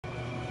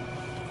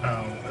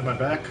Am I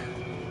back?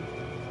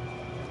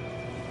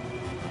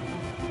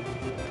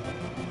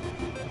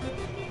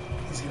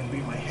 He's gonna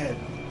beat my head.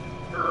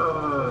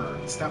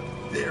 Urgh, stop.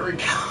 There we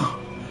go.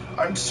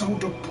 I'm so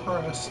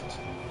depressed.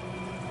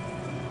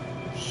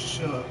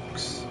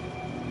 Shucks.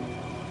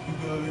 You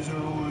guys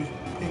are always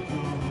picking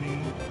on me.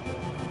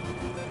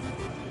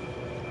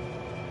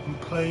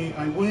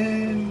 I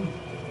win.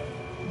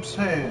 I'm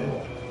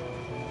sad.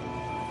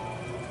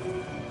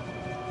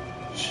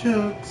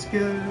 Shucks,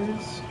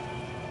 guys.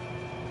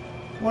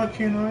 Why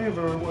can't I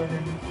ever win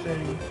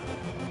anything?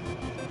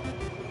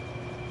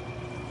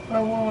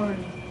 I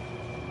won.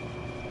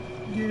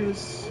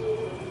 Yes.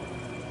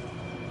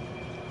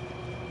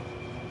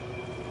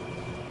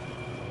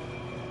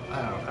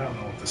 I don't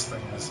know what this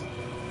thing is.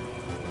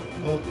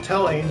 Well,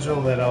 tell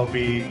Angel that I'll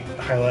be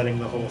highlighting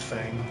the whole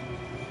thing,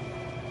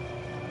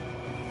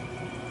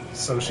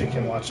 so she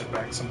can watch it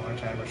back some more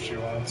time if she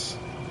wants.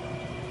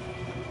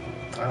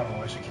 I don't know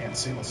why she can't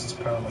see unless it's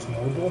problem with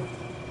mobile.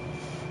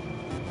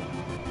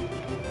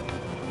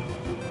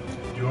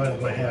 Do you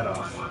want my hat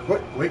off?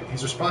 What? Wait,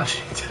 he's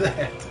responding to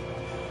that.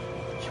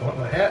 You want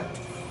my hat?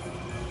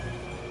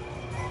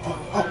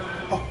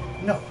 Oh,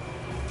 no.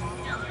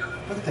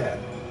 Look at that.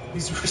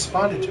 He's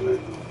responded to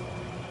it.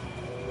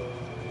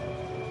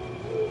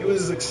 He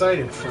was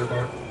excited for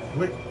about...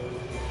 Wait.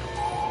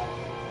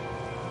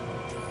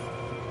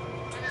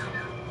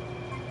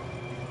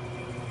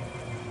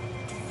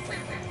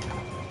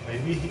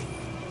 Maybe he...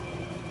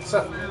 What's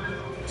up?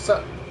 What's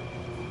up?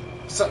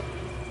 What's up?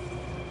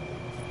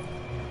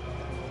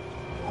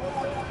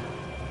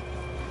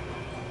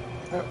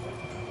 Oh,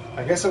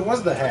 I guess it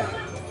was the hat.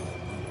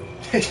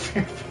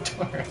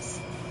 Taurus.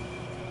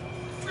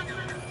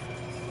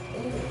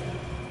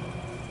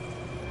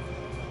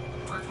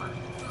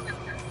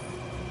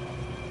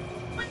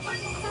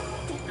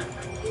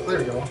 There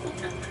we go.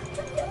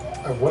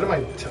 What am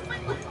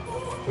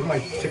I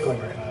tickling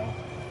right now?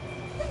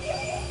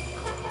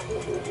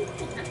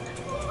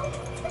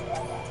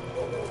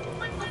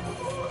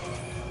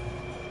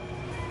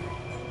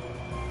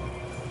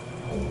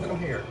 Come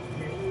here.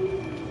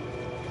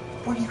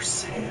 What are you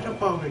sad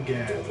about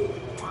again?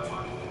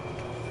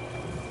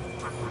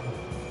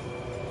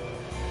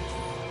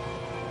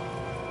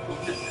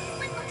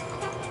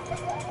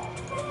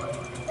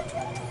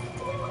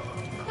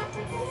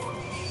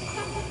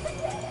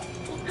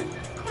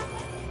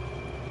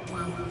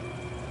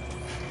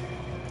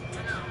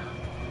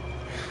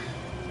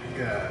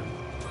 God.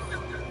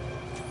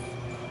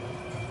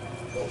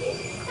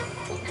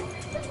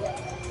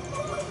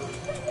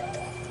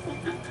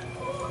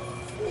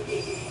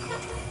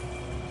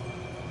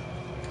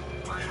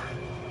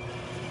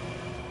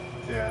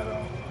 Yeah, I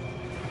don't.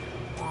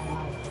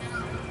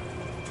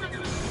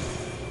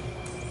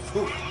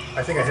 Ooh,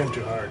 I think I hit him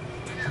too hard.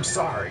 I'm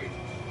sorry.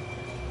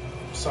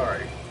 I'm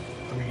sorry.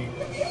 I mean.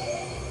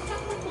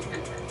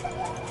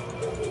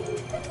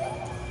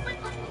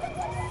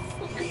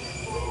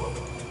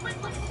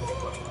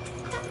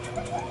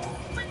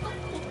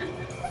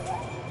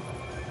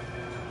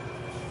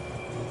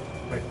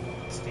 Wait,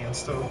 stand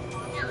still?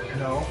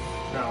 No,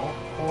 no.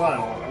 Hold on, I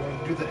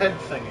want to do the head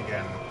thing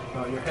again.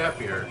 No, you're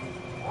happier.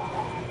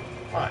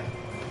 Fine.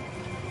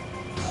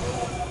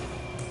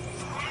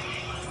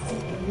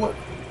 What?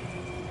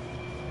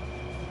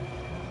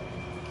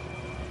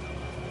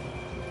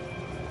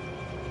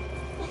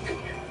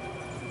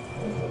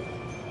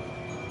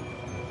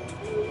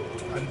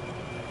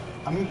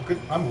 I'm good.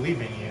 I'm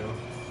leaving you.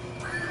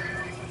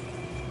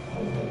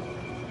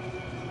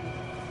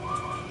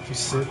 If you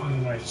sit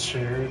in my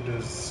chair,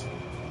 does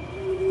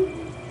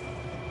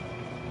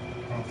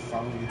I'll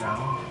follow you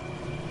down?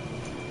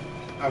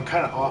 I'm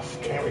kind of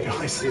off camera. You can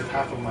only see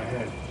half of my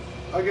head.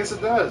 I guess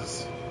it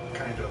does.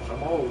 Kind of.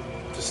 I'm all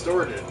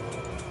distorted.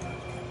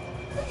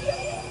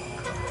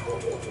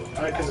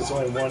 Alright, because it's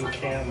only one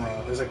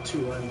camera. There's like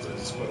two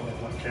lenses, but only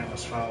one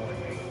camera's following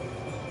me.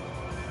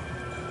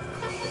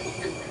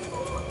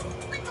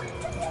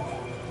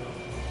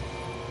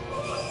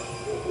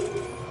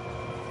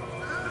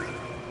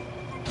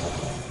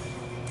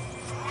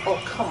 Oh,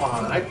 come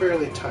on. I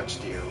barely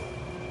touched you.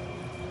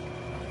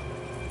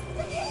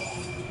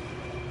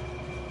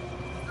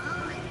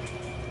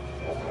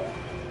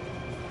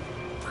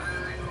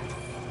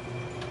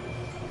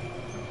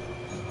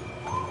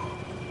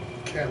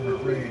 Camera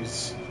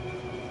raise.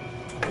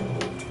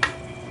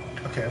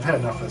 Okay, I've had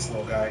enough of this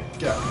little guy.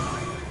 Get out.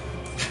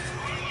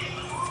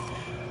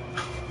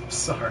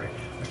 Sorry.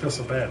 I feel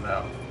so bad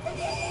now.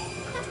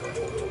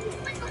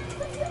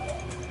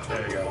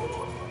 There you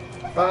go.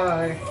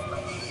 Bye.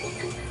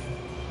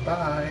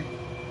 Bye.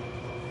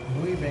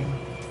 I'm leaving.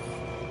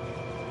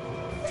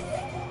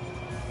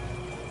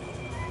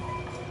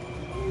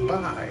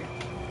 Bye.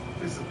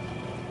 Is it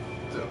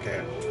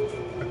okay?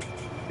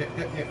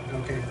 Yeah,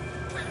 okay.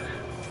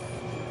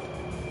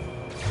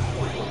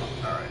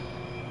 Alright.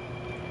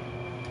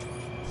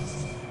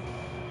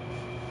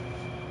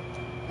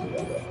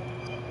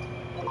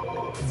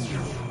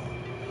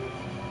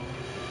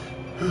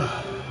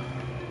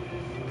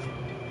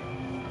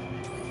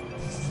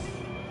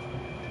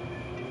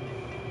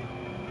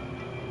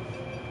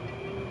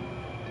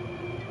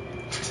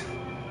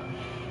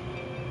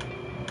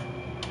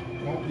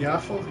 you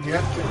have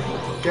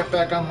to get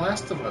back on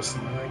Last of Us,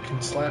 and then I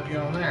can slap you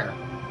on there.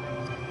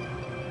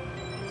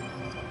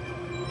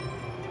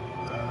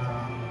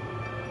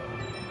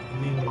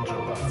 Ninja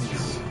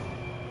buttons.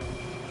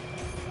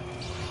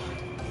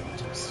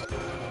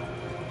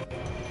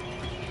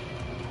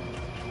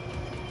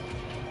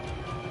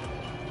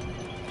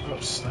 Oh,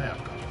 snap.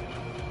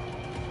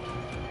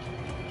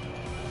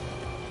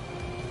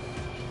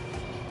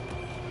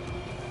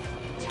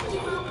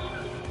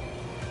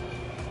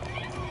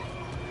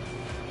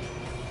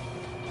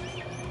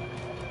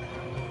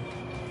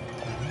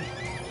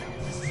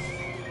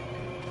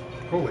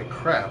 Holy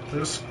crap,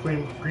 they're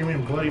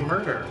screaming bloody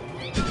murder.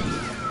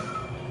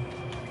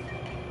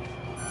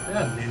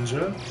 Yeah,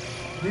 ninja.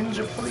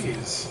 Ninja,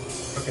 please.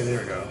 Okay, there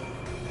we go.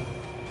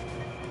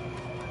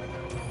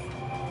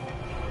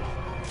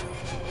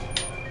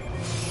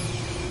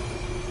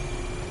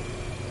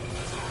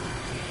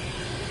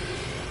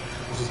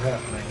 What is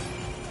happening?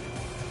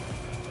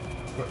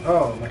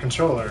 Oh, my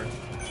controller.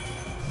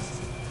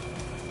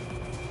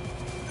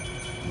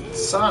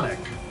 Sonic.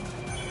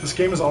 This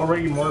game is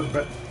already more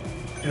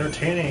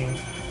entertaining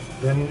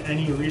than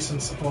any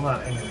recent, well,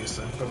 not any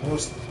recent, but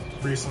most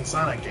recent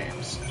Sonic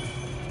games.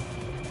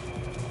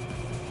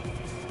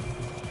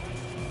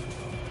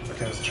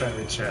 Okay, I was trying to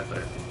read chat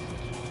there.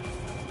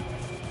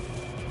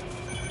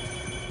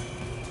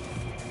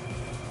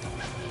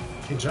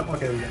 Can you jump?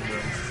 Okay, we can do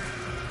it.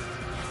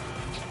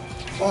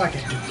 Oh, I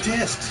can do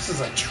discs! This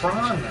is a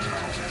Tron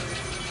now!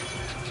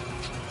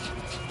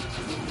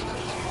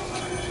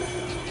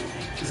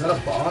 Is that a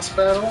boss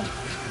battle?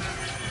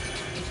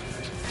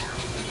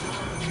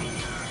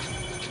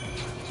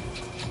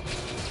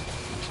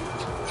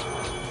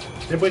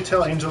 Anybody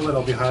tell Angel that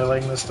I'll be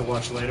highlighting this to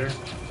watch later?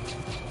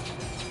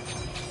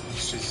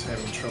 She's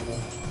having trouble.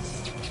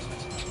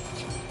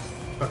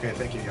 Okay,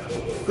 thank you, guys.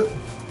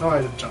 Oh,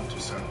 I jumped too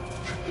soon.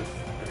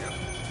 There we go.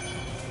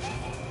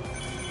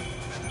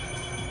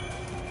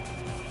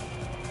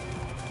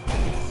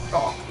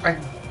 Oh, I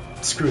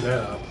screwed that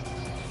up.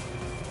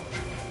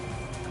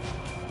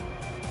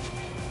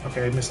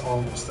 Okay, I missed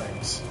all those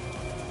things.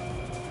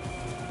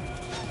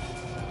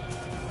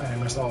 I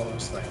missed all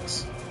those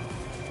things.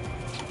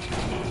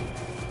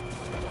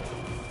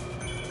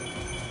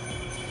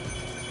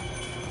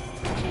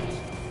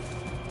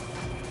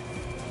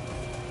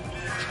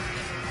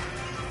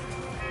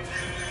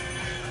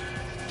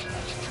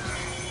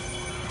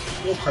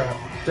 Oh crap.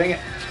 Dang it.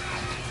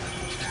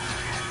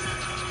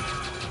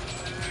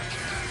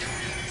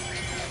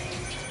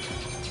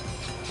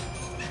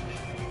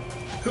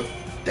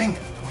 Dang it.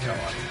 Oh, no.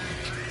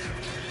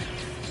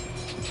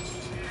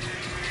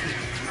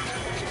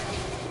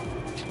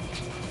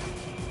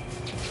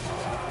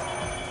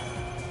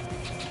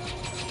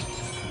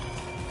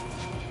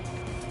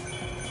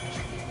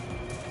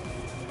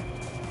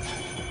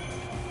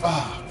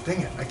 Oh,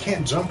 dang it. I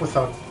can't jump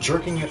without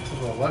jerking it to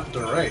the left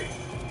or right.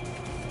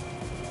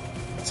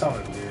 That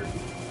sounded weird.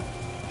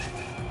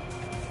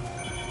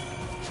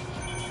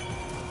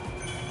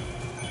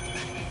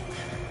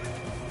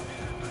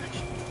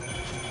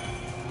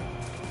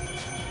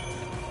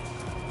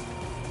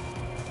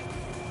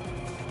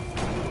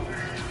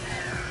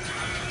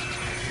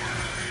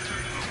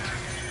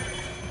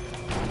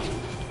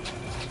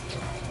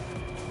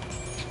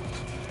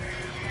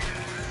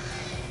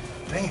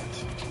 Dang it.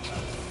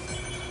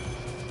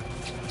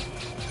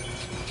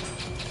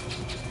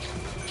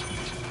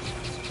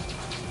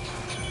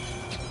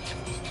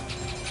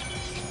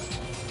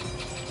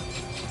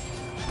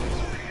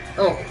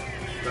 Oh,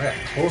 I got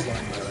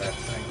clotheslined by that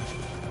thing.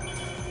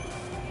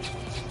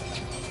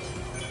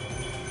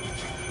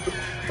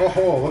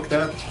 Oh, look at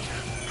that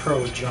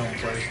pro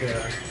jump right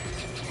there.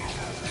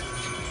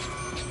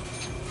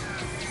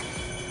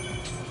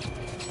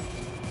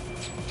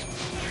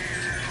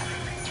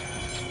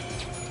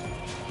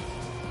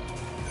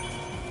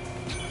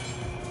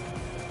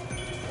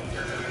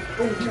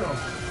 Oh no!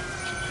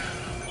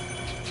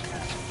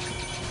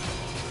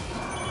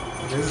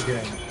 This is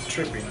getting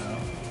trippy now.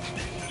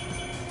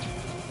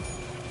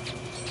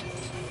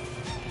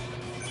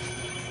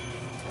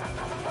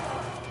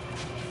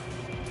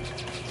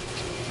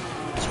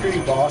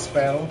 Screen boss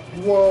battle.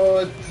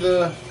 What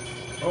the?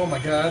 Oh my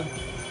god.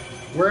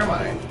 Where am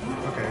I?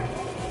 Okay.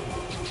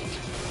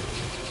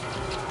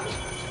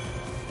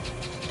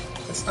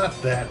 It's not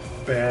that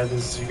bad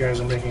as you guys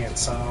are making it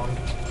sound.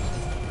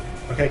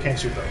 Okay, I can't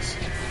shoot those.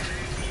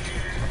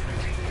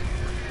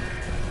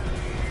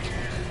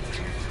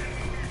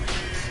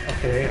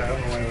 Okay, I don't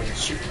know why I wasn't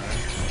shooting that.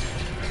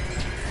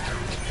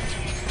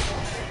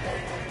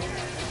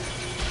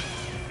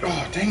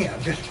 Oh, dang it,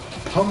 I'm getting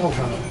pummeled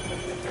on him.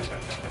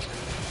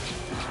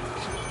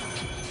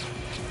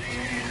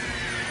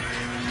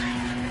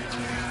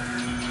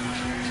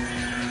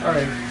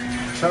 Alright,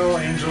 tell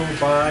Angel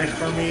bye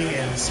for me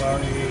and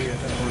sorry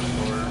if that worked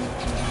for her.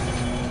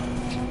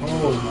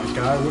 Oh my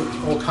god,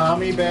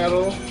 Okami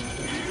battle?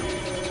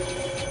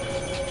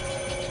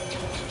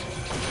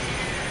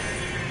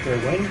 Did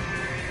I win?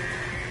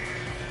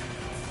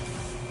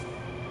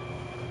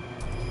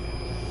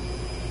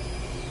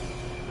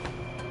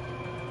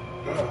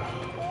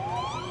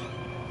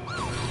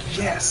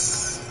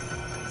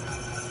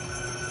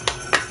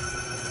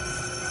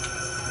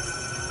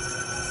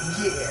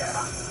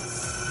 Yeah!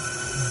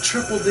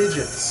 Triple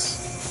digits.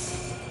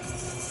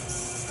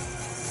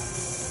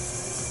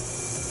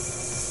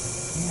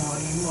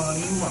 Money,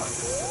 money, money.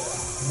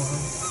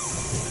 Money.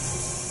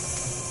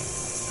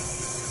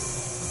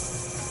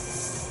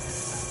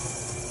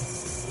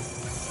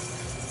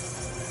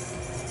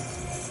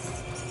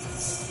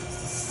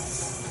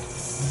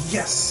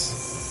 Yes!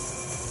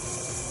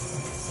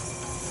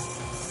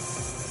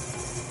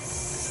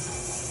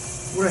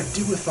 What do I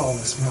do with all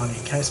this money?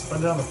 Can I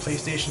spend it on the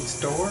PlayStation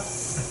Store?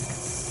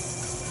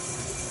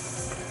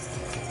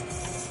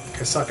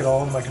 Can I suck it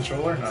all in my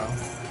controller? No.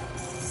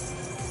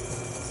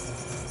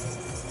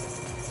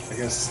 I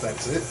guess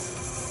that's it.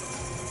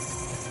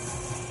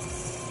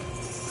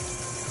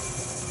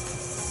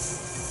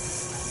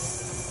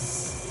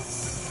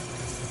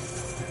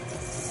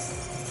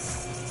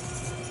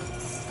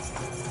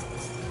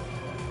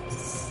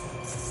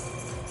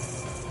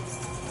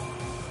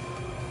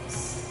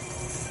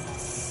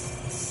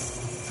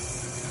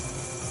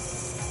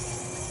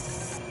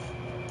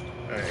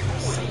 Alright, I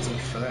guess that's it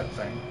for that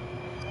thing.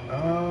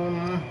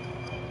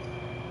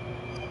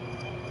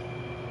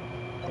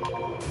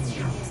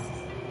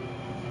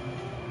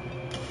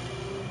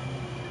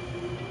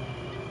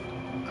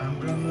 I'm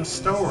gonna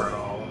store it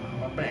all in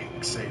my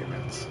bank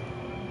savings.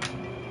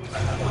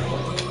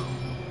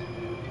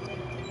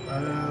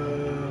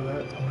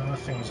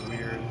 Nothing's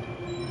weird.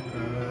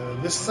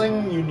 This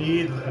thing you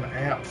need an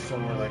app for,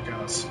 like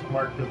on a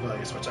smart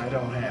device, which I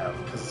don't have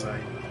because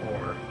I'm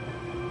poor.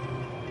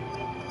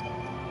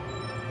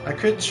 I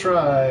could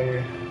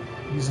try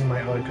using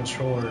my other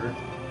controller.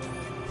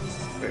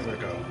 Wait, where'd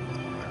it go?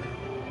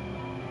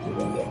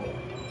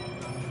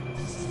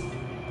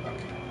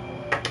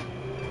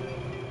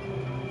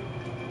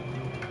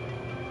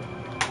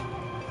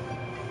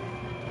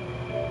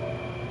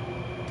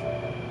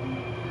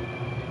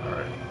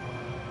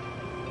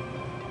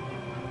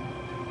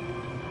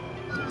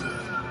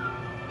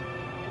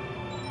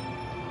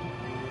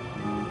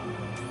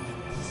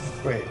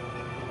 Wait.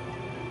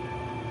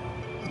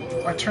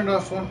 I turned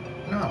off one.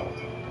 No.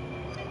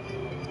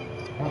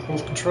 I want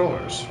both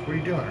controllers. What are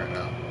you doing right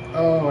now?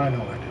 Oh, I know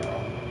what I do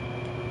wrong.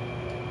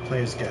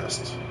 Play as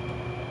guest.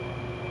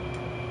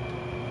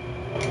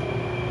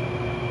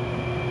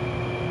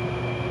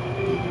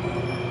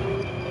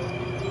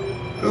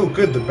 Oh,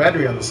 good. The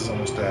battery on this is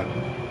almost dead.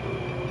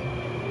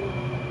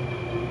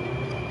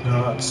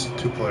 No, it's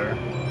 2-player.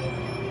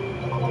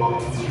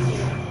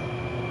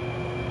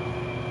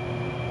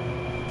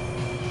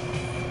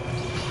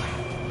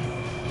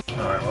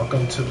 Alright,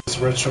 welcome to this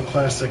retro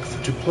classic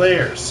for 2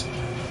 players.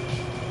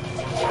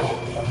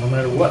 No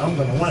matter what, I'm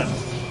gonna win.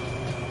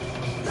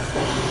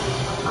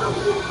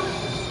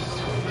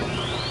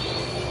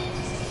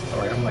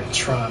 Alright, I'm like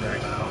Tron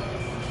right now.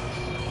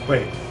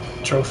 Wait,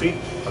 trophy?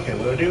 Okay,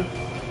 what do I do?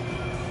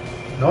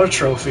 Another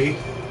trophy.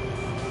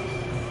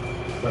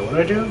 Wait, what do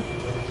I do?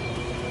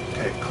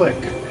 Okay, click.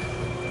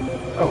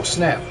 Oh,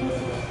 snap.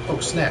 Oh,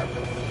 snap.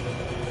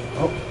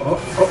 Oh, oh,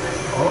 oh,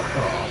 oh,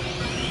 oh.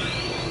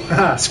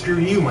 Haha, screw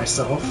you,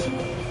 myself.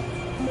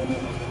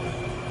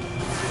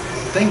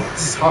 Dang it,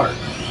 this is hard.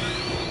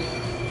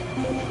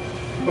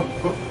 Oh,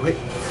 oh, wait.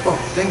 Oh,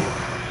 dang it.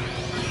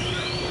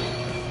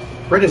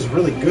 Brett is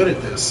really good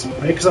at this.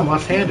 Maybe because I'm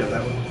left-handed,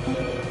 that would...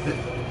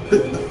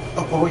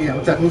 Oh, yeah,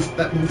 with that move,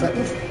 that move, that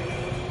move.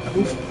 That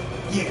move.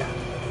 Yeah.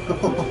 Oh,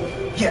 oh, oh.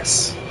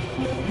 Yes.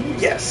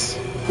 Yes.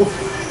 Oh,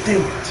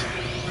 dang it.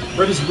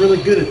 Brett is really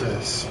good at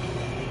this.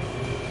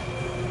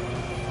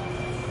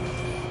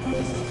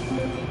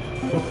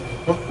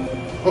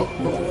 Oh,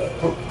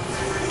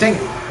 dang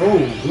it! Oh,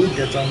 blue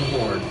gets on the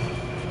board.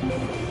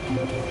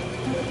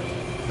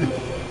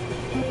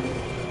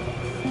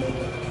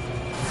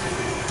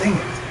 Dang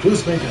it!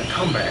 Blue's making a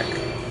comeback. I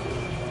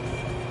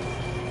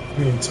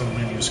mean, it's on the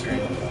menu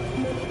screen.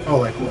 Oh,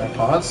 like when I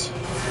pause?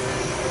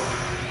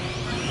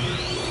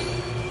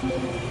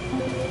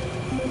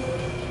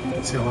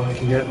 Let's see how long I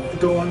can get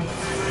going.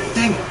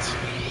 Dang it!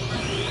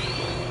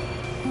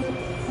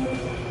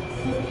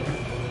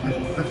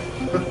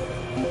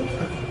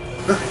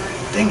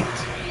 Dang it!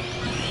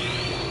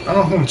 I don't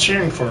know who I'm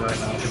cheering for right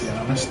now, to be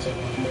honest.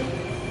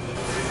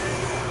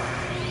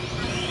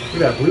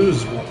 Look at that,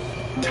 Blues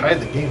tied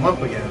the game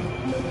up again.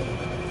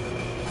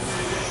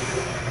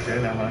 Okay,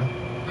 never mind.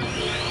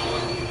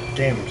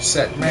 Game,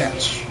 set,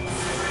 match.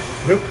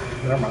 Nope,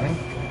 never mind.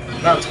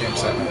 Now it's game,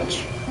 set,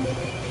 match.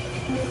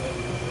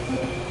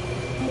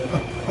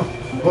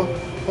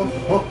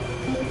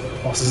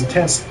 Oh, this is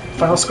intense.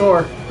 Final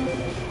score.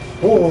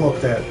 Oh, look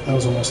at that. That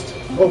was almost...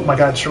 Oh my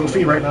god,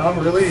 trophy right now?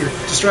 Really? You're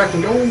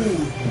distracting. Oh!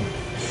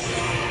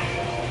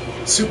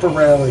 Super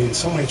rally.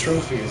 So many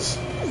trophies.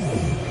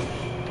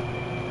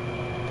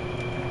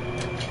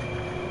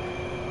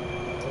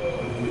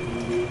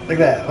 Look at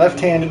that.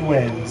 Left-handed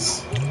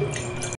wins.